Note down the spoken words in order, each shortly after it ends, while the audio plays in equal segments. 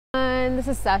everyone,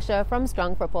 this is Sasha from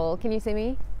Strong Purple. Can you see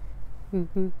me?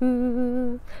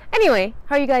 Anyway,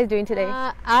 how are you guys doing today?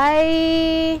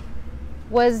 I've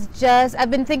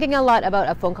been thinking a lot about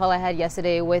a phone call I had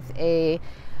yesterday with a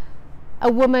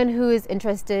woman who is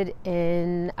interested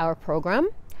in our program,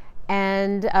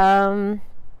 and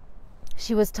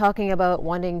she was talking about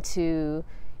wanting to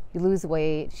lose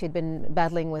weight. She had been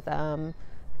battling with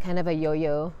kind of a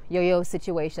yo-yo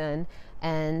situation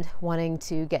and wanting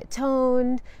to get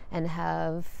toned and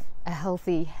have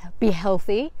be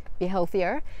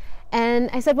healthier. And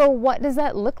I said, well, what does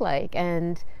that look like?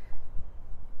 And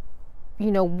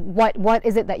you know, what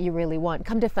is it that you really want?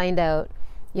 Come to find out,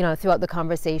 you know, throughout the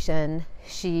conversation,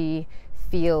 she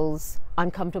feels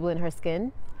uncomfortable in her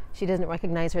skin. She doesn't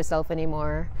recognize herself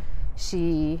anymore.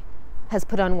 She has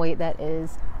put on weight that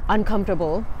is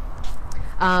uncomfortable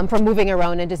from moving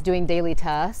around and just doing daily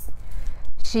tasks.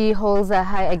 She holds a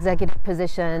high executive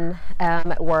position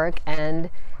at work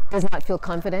and does not feel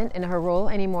confident in her role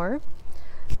anymore.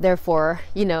 Therefore,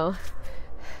 you know,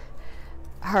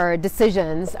 her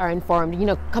decisions are informed, you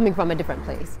know, coming from a different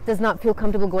place. Does not feel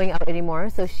comfortable going out anymore,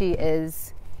 so she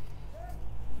is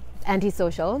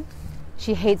antisocial.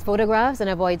 She hates photographs and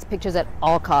avoids pictures at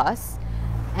all costs.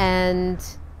 And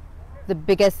the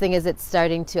biggest thing is it's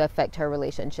starting to affect her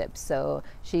relationships. So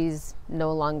she's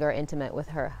no longer intimate with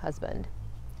her husband.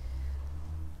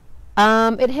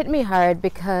 It hit me hard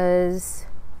because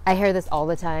I hear this all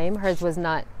the time. Hers was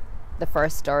not the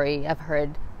first story. I've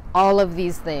heard all of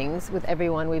these things with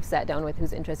everyone we've sat down with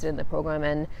who's interested in the program,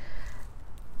 and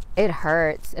it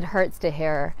hurts. It hurts to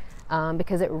hear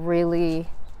because it really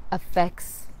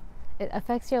affects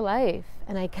your life.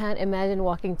 And I can't imagine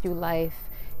walking through life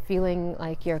feeling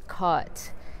like you're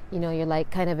caught. You know, you're like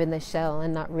kind of in the shell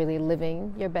and not really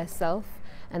living your best self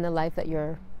and the life that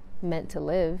you're meant to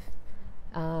live.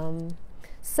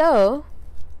 So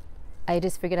I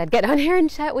just figured I'd get on here and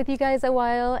chat with you guys a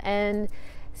while and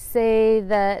say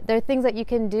that there are things that you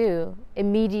can do,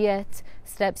 immediate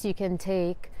steps you can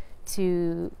take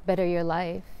to better your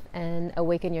life and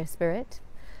awaken your spirit.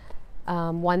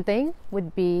 One thing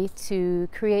would be to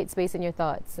create space in your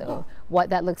thoughts. So what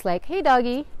that looks like, hey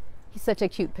doggy, he's such a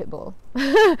cute pit bull.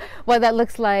 What that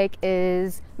looks like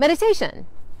is meditation.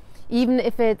 Even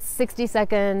if it's 60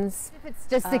 seconds, if it's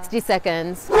just 60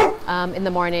 seconds in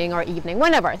the morning or evening,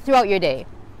 whenever, throughout your day.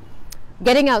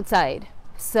 Getting outside.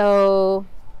 So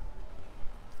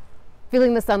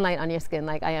feeling the sunlight on your skin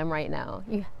like I am right now.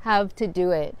 You have to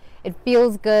do it. It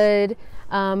feels good.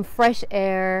 Fresh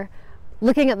air,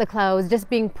 looking at the clouds, just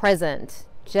being present,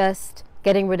 just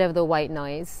getting rid of the white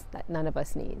noise that none of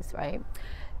us needs, right?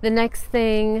 The next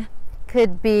thing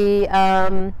could be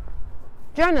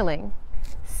journaling.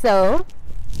 So,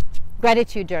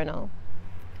 gratitude journal.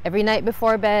 Every night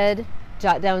before bed,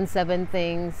 jot down 7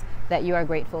 things that you are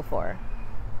grateful for.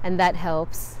 And that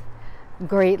helps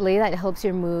greatly. That helps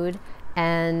your mood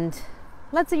and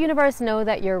lets the universe know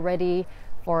that you're ready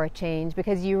for a change,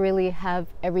 because you really have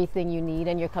everything you need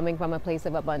and you're coming from a place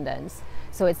of abundance.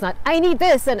 So it's not, I need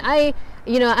this and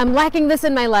I'm lacking this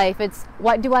in my life. It's,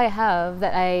 what do I have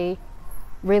that I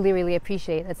really, really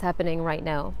appreciate that's happening right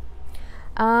now?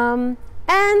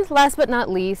 And last but not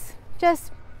least,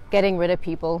 just getting rid of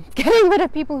people. Getting rid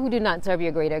of people who do not serve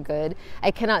your greater good.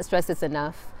 I cannot stress this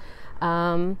enough.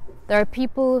 There are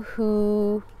people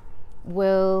who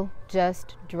will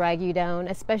just drag you down,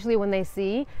 especially when they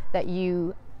see that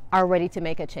you are ready to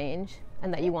make a change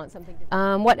and that you want something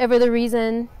different. Whatever the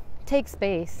reason, take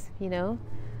space, you know.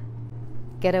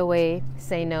 Get away,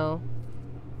 say no.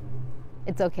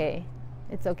 It's okay.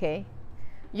 It's okay.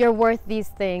 You're worth these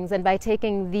things, and by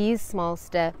taking these small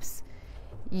steps,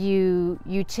 you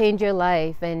change your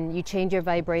life and you change your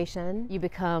vibration. You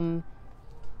become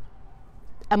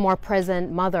a more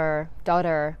present mother,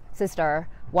 daughter, sister,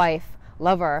 wife,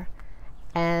 lover,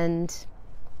 and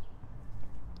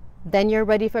then you're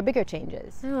ready for bigger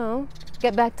changes. So,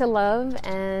 get back to love,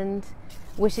 and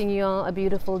wishing you all a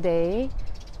beautiful day,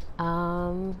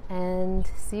 and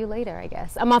see you later, I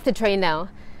guess. I'm off to train now.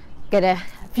 Get a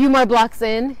few more blocks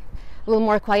in, a little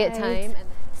more quiet time.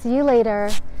 See you later.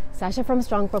 Sasha from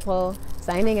Strong Purple,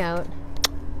 signing out.